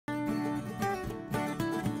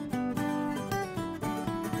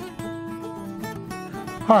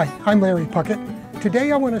Hi, I'm Larry Puckett.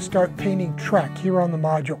 Today I want to start painting track here on the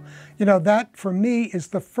module. You know, that for me is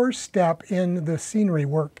the first step in the scenery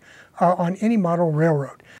work on any model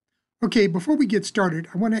railroad. Okay, before we get started,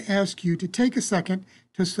 I want to ask you to take a second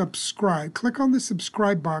to subscribe. Click on the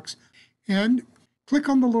subscribe box and click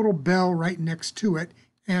on the little bell right next to it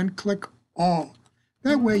and click all.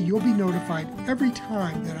 That way you'll be notified every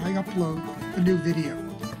time that I upload a new video.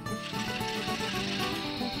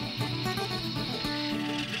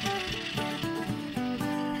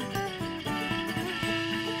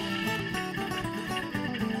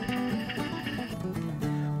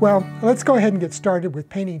 Well, let's go ahead and get started with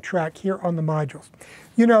painting track here on the modules.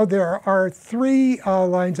 You know, there are three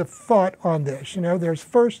lines of thought on this. You know, there's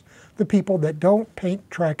first the people that don't paint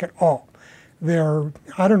track at all. I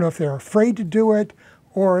don't know if they're afraid to do it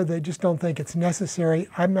or they just don't think it's necessary.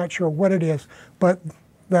 I'm not sure what it is, but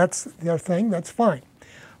that's their thing, that's fine.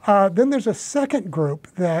 Then there's a second group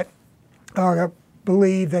that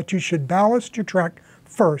believe that you should ballast your track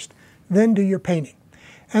first, then do your painting.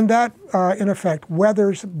 And that, in effect,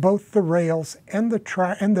 weathers both the rails and the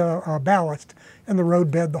ballast and the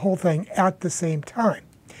roadbed, the whole thing, at the same time.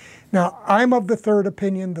 Now, I'm of the third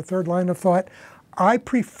opinion, the third line of thought. I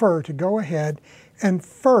prefer to go ahead and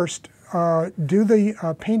first do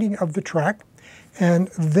the painting of the track, and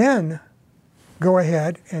then go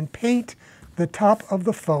ahead and paint the top of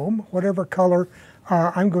the foam, whatever color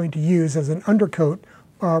I'm going to use as an undercoat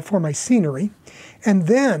for my scenery, and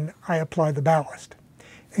then I apply the ballast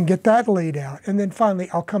and get that laid out. And then finally,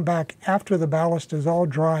 I'll come back after the ballast is all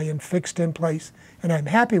dry and fixed in place, and I'm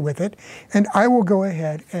happy with it, and I will go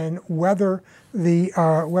ahead and weather the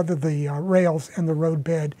rails and the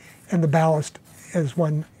roadbed and the ballast as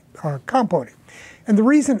one component. And the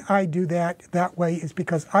reason I do that way is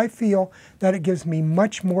because I feel that it gives me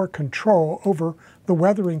much more control over the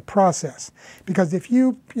weathering process. Because if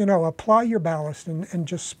you apply your ballast and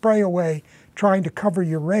just spray away trying to cover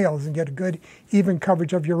your rails and get a good even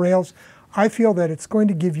coverage of your rails, I feel that it's going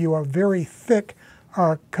to give you a very thick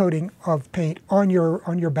coating of paint on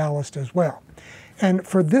your ballast as well. And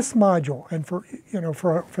for this module, and for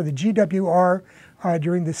the GWR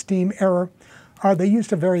during the steam era, they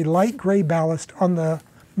used a very light gray ballast on the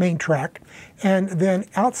main track, and then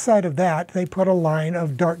outside of that they put a line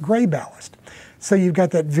of dark gray ballast. So you've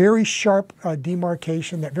got that very sharp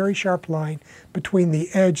demarcation, that very sharp line between the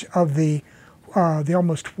edge of the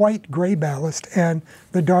almost white gray ballast and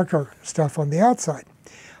the darker stuff on the outside.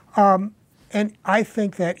 And I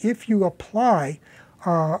think that if you apply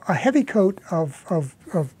a heavy coat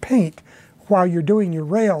of paint while you're doing your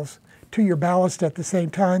rails to your ballast at the same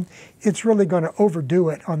time, it's really going to overdo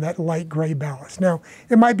it on that light gray ballast. Now,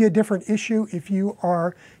 it might be a different issue if you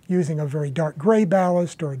are using a very dark gray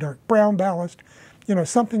ballast or a dark brown ballast,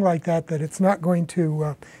 something like that, that it's not going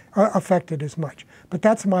to affect it as much. But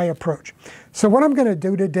that's my approach. So what I'm going to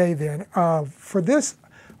do today then, for this,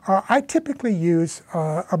 I typically use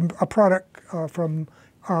a product from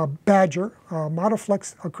Badger,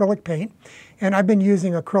 Modiflex acrylic paint, and I've been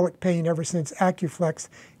using acrylic paint ever since AccuFlex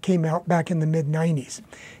came out back in the mid-90s,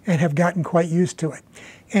 and have gotten quite used to it.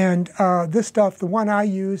 And this stuff, the one I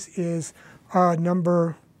use is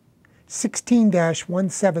number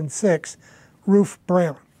 16-176 Roof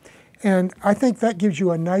Brown. And I think that gives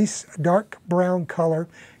you a nice dark brown color.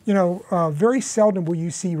 Very seldom will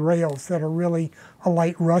you see rails that are really a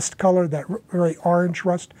light rust color, that very orange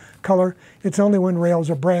rust color. It's only when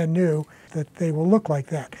rails are brand new that they will look like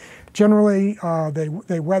that. Generally,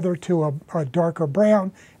 they weather to a darker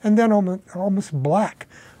brown and then almost black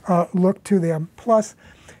look to them. Plus,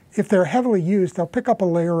 if they're heavily used, they'll pick up a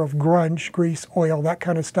layer of grunge, grease, oil, that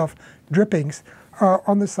kind of stuff, drippings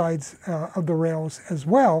on the sides of the rails as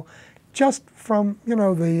well, just from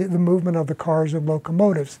the movement of the cars and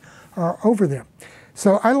locomotives over them.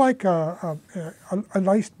 So I like a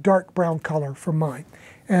nice dark brown color for mine.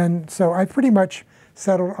 And so I pretty much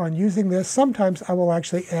settled on using this. Sometimes I will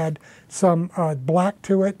actually add some black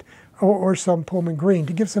to it or some Pullman green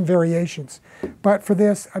to give some variations. But for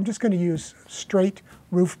this, I'm just going to use straight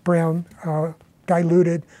roof brown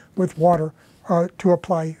diluted with water to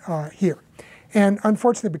apply here. And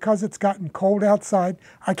unfortunately, because it's gotten cold outside,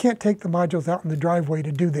 I can't take the modules out in the driveway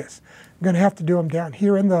to do this. I'm going to have to do them down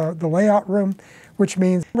here in the layout room, which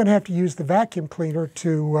means I'm going to have to use the vacuum cleaner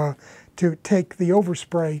to take the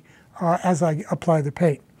overspray as I apply the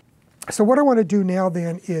paint. So what I want to do now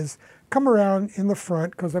then is come around in the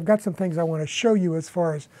front, because I've got some things I want to show you as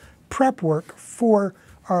far as prep work for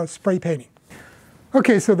spray painting.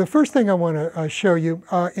 Okay, so the first thing I want to show you,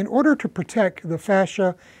 in order to protect the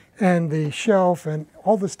fascia and the shelf and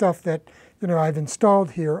all the stuff that I've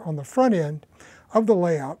installed here on the front end, of the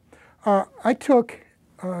layout, I took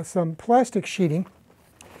some plastic sheeting,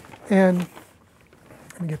 and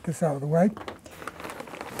let me get this out of the way.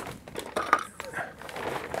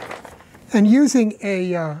 And using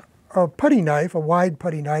a putty knife, a wide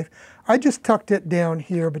putty knife, I just tucked it down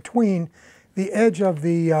here between the edge of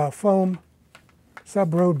the foam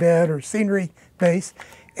sub-road bed or scenery base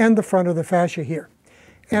and the front of the fascia here.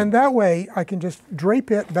 And that way I can just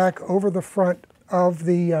drape it back over the front of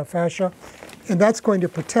the fascia, and that's going to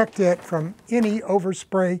protect it from any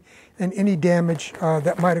overspray and any damage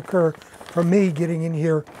that might occur from me getting in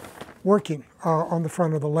here working on the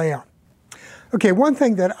front of the layout. Okay, one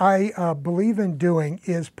thing that I believe in doing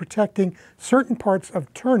is protecting certain parts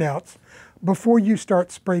of turnouts before you start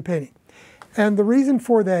spray painting. And the reason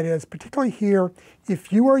for that is, particularly here,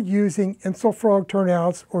 if you are using Insulfrog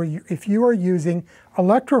turnouts or if you are using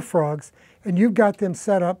electrofrogs and you've got them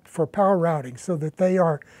set up for power routing so that they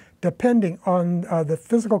are depending on the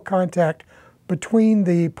physical contact between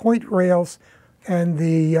the point rails and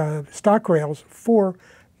the stock rails for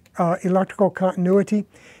electrical continuity,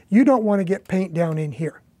 you don't want to get paint down in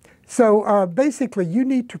here. So basically you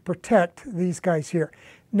need to protect these guys here.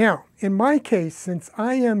 Now, in my case, since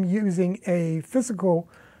I am using a physical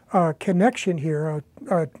connection here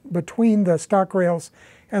between the stock rails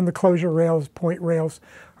and the closure rails, point rails,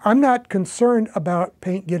 I'm not concerned about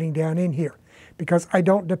paint getting down in here because I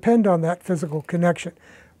don't depend on that physical connection.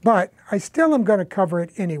 But I still am going to cover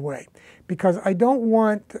it anyway because I don't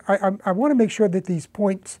want, I want to make sure that these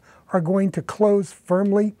points are going to close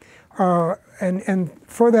firmly. And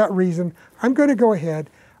for that reason, I'm going to go ahead.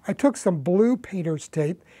 I took some blue painter's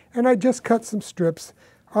tape and I just cut some strips.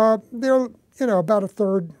 They're, about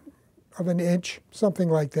 1/3 of an inch, something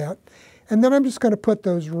like that. And then I'm just going to put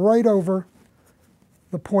those right over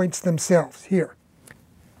the points themselves here.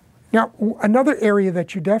 Now, another area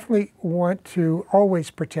that you definitely want to always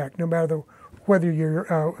protect, no matter whether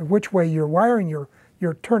you're, which way you're wiring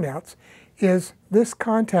your turnouts, is this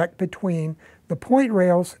contact between the point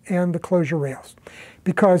rails and the closure rails.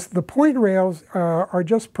 Because the point rails are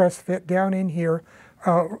just press fit down in here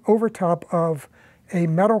over top of a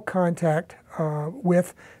metal contact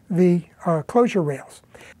with the closure rails.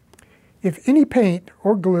 If any paint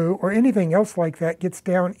or glue or anything else like that gets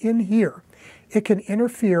down in here, it can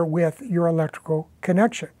interfere with your electrical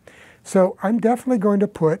connection. So I'm definitely going to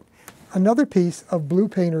put another piece of blue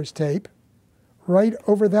painter's tape right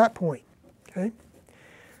over that point. Okay.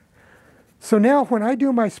 So now when I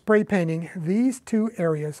do my spray painting, these two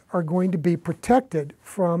areas are going to be protected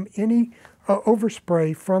from any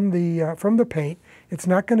overspray from the paint. It's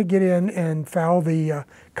not going to get in and foul the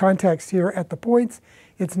contacts here at the points.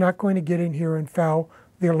 It's not going to get in here and foul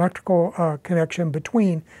the electrical connection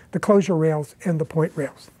between the closure rails and the point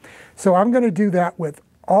rails. So I'm going to do that with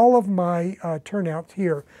all of my turnouts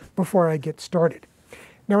here before I get started.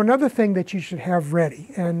 Now, another thing that you should have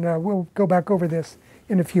ready, and we'll go back over this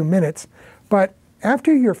in a few minutes, but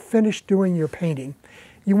after you're finished doing your painting,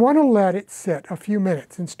 you want to let it sit a few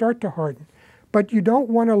minutes and start to harden, but you don't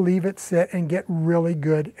want to leave it sit and get really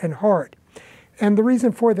good and hard. And the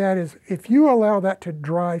reason for that is if you allow that to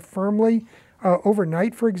dry firmly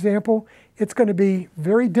overnight, for example, it's going to be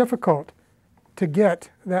very difficult to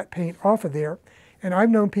get that paint off of there. And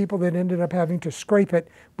I've known people that ended up having to scrape it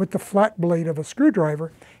with the flat blade of a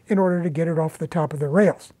screwdriver in order to get it off the top of the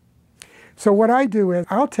rails. So what I do is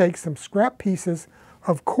I'll take some scrap pieces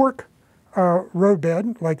of cork road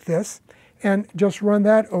bed like this and just run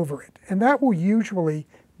that over it. And that will usually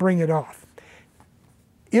bring it off.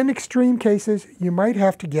 In extreme cases, you might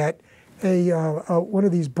have to get one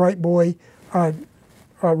of these Bright Boy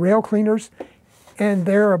rail cleaners, and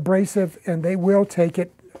they're abrasive and they will take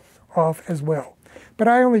it off as well. But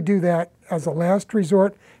I only do that as a last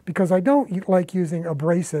resort because I don't like using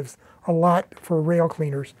abrasives a lot for rail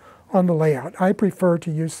cleaners on the layout. I prefer to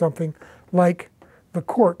use something like the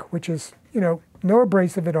cork, which is, no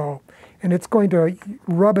abrasive at all, and it's going to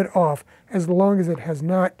rub it off as long as it has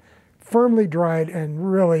not firmly dried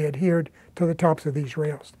and really adhered to the tops of these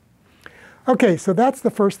rails. Okay, so that's the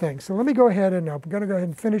first thing. So let me go ahead and I'm going to go ahead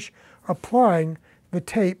and finish applying the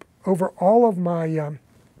tape over all of my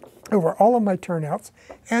turnouts,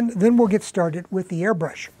 and then we'll get started with the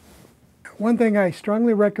airbrush. One thing I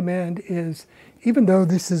strongly recommend is, even though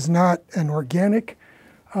this is not an organic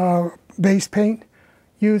base paint,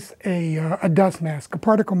 use a dust mask, a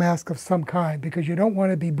particle mask of some kind, because you don't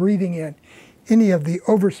want to be breathing in any of the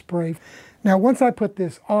overspray. Now, once I put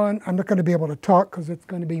this on, I'm not going to be able to talk because it's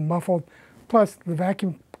going to be muffled. Plus, the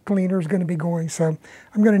vacuum cleaner is going to be going, so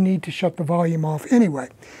I'm going to need to shut the volume off anyway.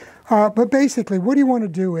 But basically, what you want to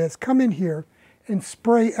do is come in here and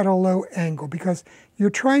spray at a low angle because you're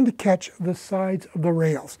trying to catch the sides of the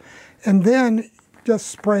rails. And then just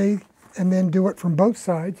spray and then do it from both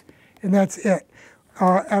sides, and that's it.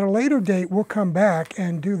 At a later date, we'll come back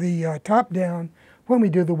and do the top down when we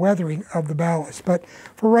do the weathering of the ballast. But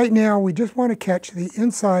for right now, we just want to catch the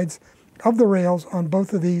insides of the rails on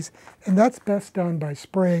both of these, and that's best done by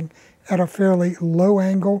spraying at a fairly low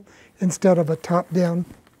angle instead of a top down,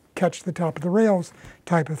 catch the top of the rails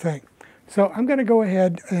type of thing. So I'm going to go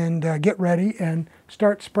ahead and get ready and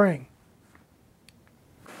start spraying.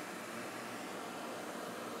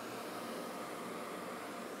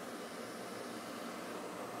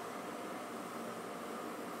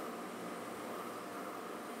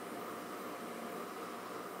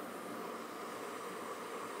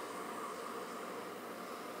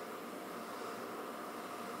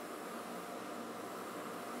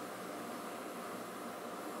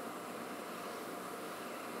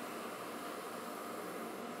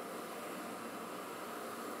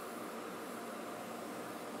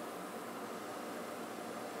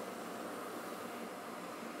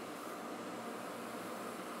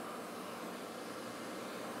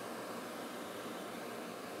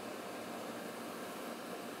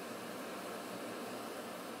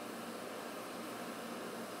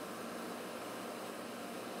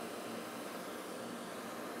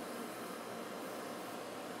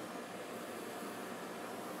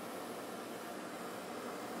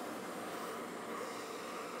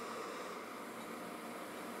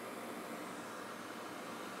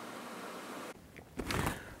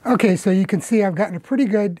 Okay, so you can see I've gotten a pretty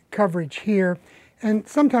good coverage here, and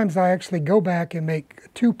sometimes I actually go back and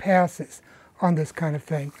make 2 passes on this kind of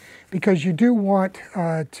thing because you do want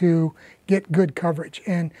to get good coverage.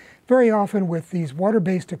 And very often with these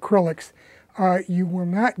water-based acrylics, you will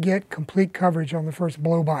not get complete coverage on the first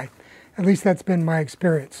blow-by. At least that's been my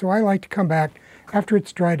experience. So I like to come back after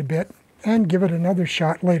it's dried a bit and give it another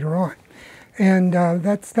shot later on. And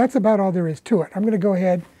that's about all there is to it. I'm going to go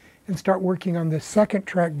ahead and start working on this second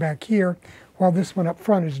track back here while this one up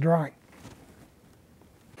front is drying.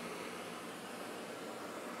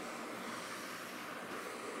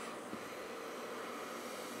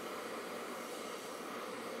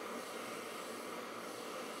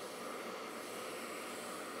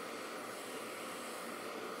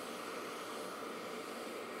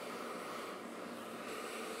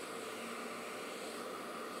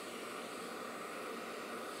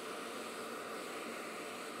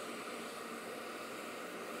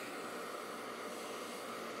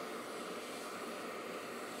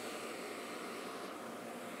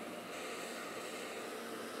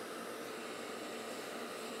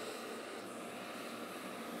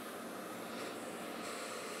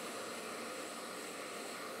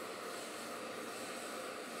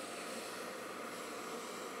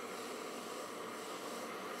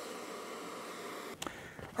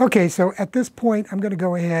 Okay, so at this point, I'm going to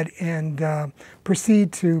go ahead and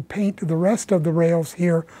proceed to paint the rest of the rails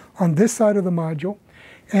here on this side of the module.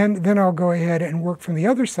 And then I'll go ahead and work from the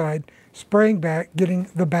other side, spraying back, getting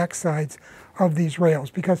the back sides of these rails.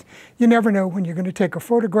 Because you never know when you're going to take a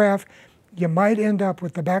photograph, you might end up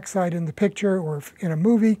with the back side in the picture, or if in a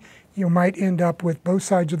movie, you might end up with both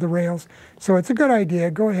sides of the rails. So it's a good idea.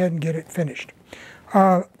 Go ahead and get it finished.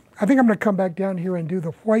 I think I'm going to come back down here and do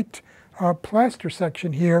the white plaster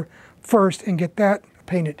section here first and get that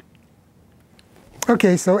painted.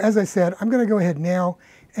 Okay, so as I said, I'm going to go ahead now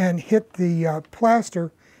and hit the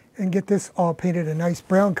plaster and get this all painted a nice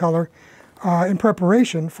brown color in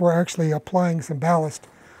preparation for actually applying some ballast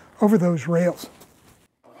over those rails.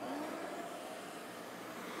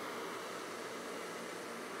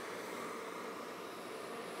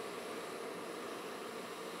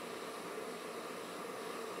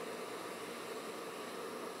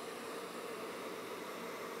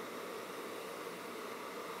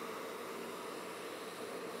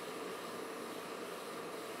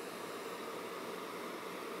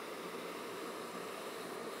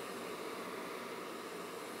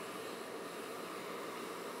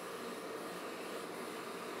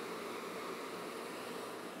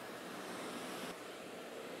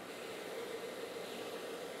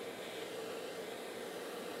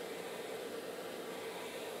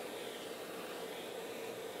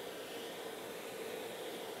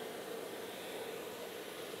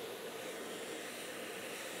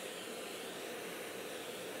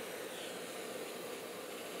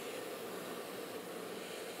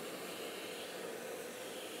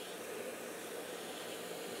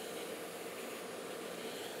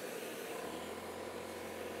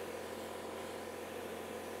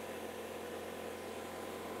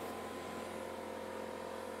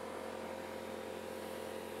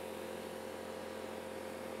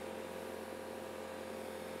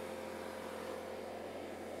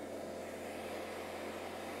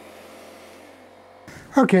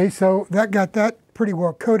 Okay, so that got that pretty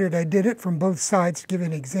well coated. I did it from both sides to give you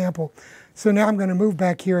an example. So now I'm going to move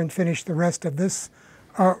back here and finish the rest of this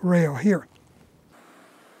rail here.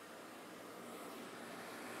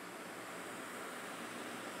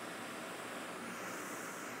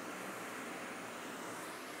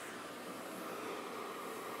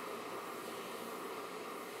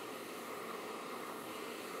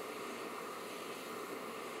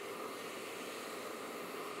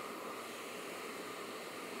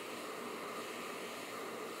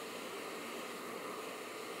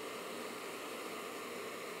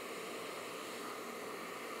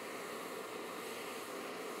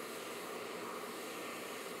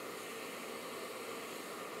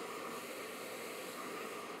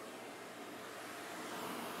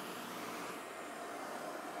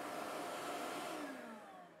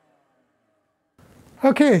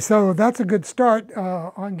 Okay, so that's a good start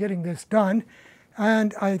on getting this done.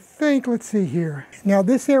 And I think, let's see here. Now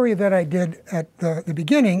this area that I did at the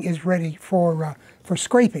beginning is ready for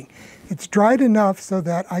scraping. It's dried enough so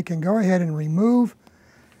that I can go ahead and remove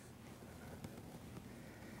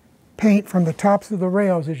paint from the tops of the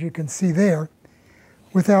rails, as you can see there,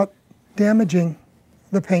 without damaging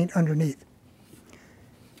the paint underneath.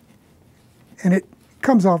 And it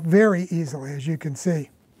comes off very easily, as you can see.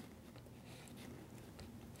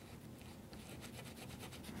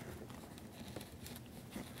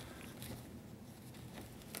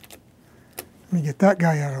 Let me get that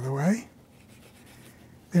guy out of the way.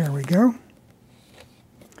 There we go.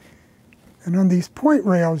 And on these point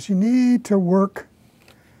rails, you need to work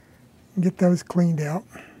and get those cleaned out.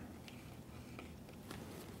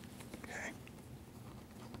 Okay.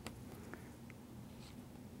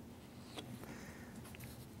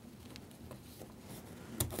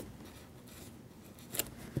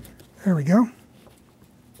 There we go.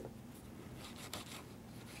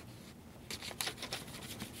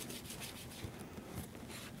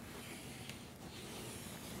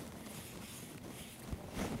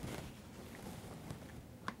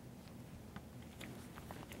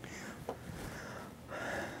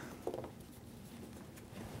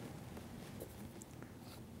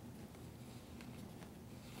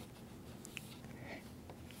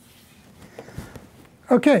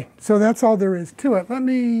 Okay, so that's all there is to it.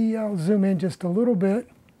 I'll zoom in just a little bit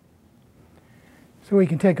so we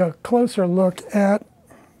can take a closer look at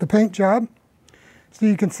the paint job. So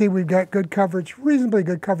you can see we've got good coverage, reasonably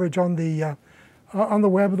good coverage on the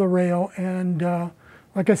web of the rail. And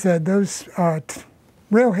like I said, those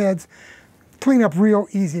rail heads clean up real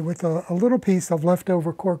easy with a little piece of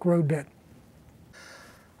leftover cork road bed.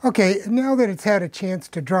 Okay, now that it's had a chance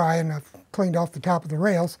to dry and I've cleaned off the top of the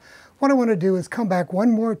rails, what I want to do is come back one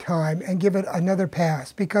more time and give it another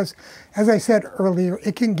pass because, as I said earlier,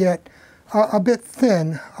 it can get a bit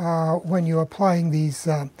thin when you're applying these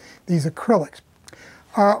acrylics.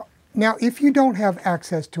 Now, if you don't have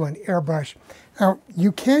access to an airbrush, now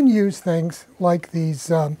you can use things like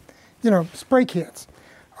these, spray cans.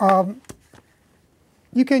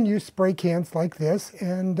 You can use spray cans like this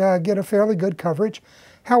and get a fairly good coverage.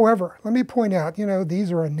 However, let me point out,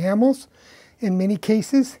 these are enamels in many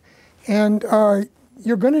cases, and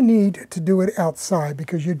you're going to need to do it outside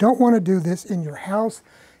because you don't want to do this in your house.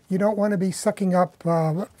 You don't want to be sucking up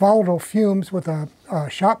volatile fumes with a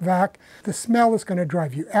shop vac. The smell is going to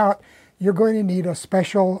drive you out. You're going to need a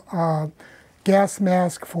special gas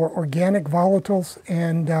mask for organic volatiles,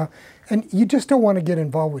 and you just don't want to get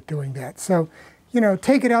involved with doing that. So,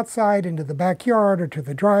 take it outside into the backyard or to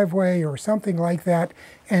the driveway or something like that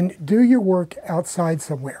and do your work outside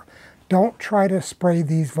somewhere. Don't try to spray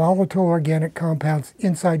these volatile organic compounds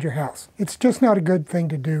inside your house. It's just not a good thing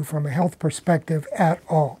to do from a health perspective at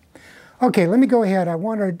all. Okay, let me go ahead. I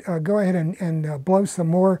want to go ahead and blow some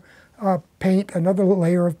more paint, another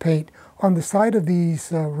layer of paint on the side of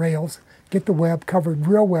these rails, get the web covered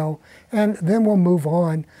real well, and then we'll move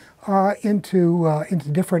on into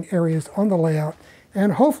different areas on the layout.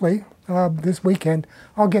 And hopefully this weekend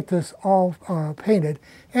I'll get this all painted,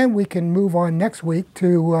 and we can move on next week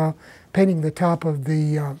to painting the top of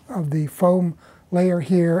the foam layer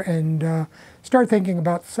here and start thinking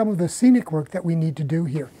about some of the scenic work that we need to do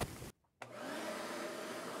here.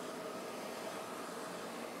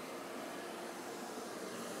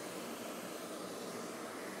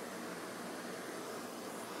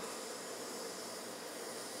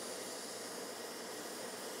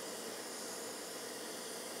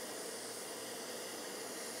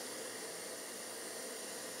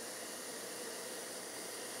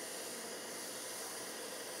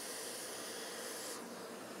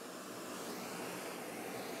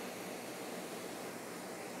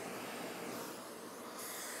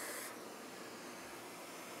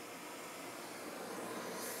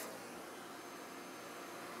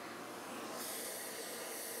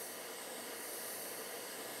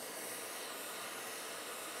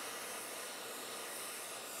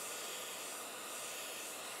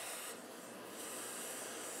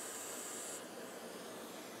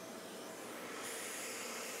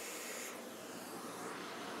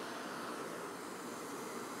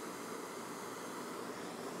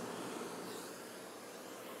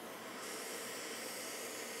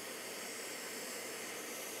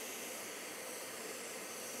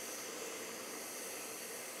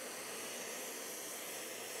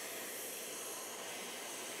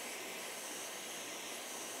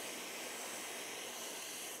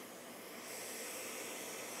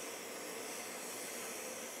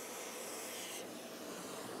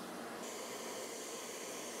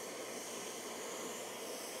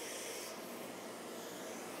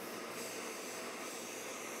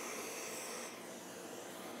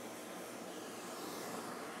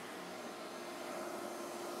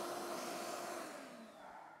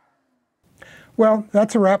 Well,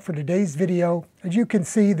 that's a wrap for today's video. As you can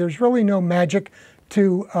see, there's really no magic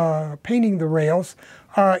to painting the rails.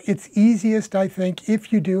 It's easiest, I think,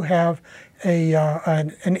 if you do have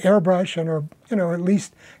an airbrush and are at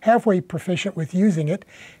least halfway proficient with using it.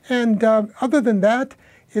 And other than that,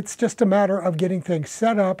 it's just a matter of getting things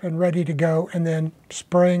set up and ready to go and then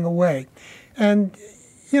spraying away. And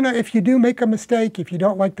if you do make a mistake, if you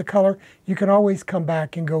don't like the color, you can always come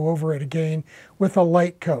back and go over it again with a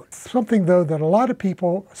light coat. Something, though, that a lot of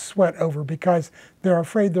people sweat over because they're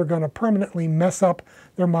afraid they're going to permanently mess up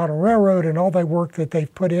their model railroad and all the work that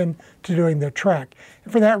they've put in to doing their track.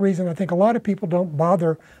 And for that reason, I think a lot of people don't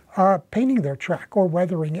bother painting their track or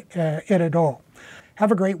weathering it at all.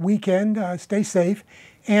 Have a great weekend. Stay safe.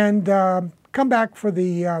 And come back for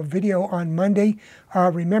the video on Monday.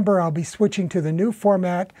 Remember, I'll be switching to the new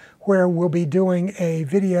format where we'll be doing a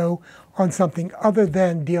video on something other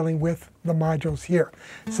than dealing with the modules here.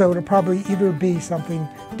 So it'll probably either be something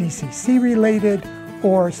DCC related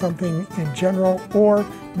or something in general, or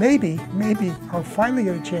maybe I'll finally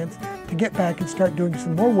get a chance to get back and start doing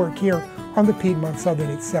some more work here on the Piedmont Southern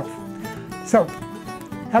itself. So,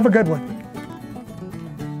 have a good one.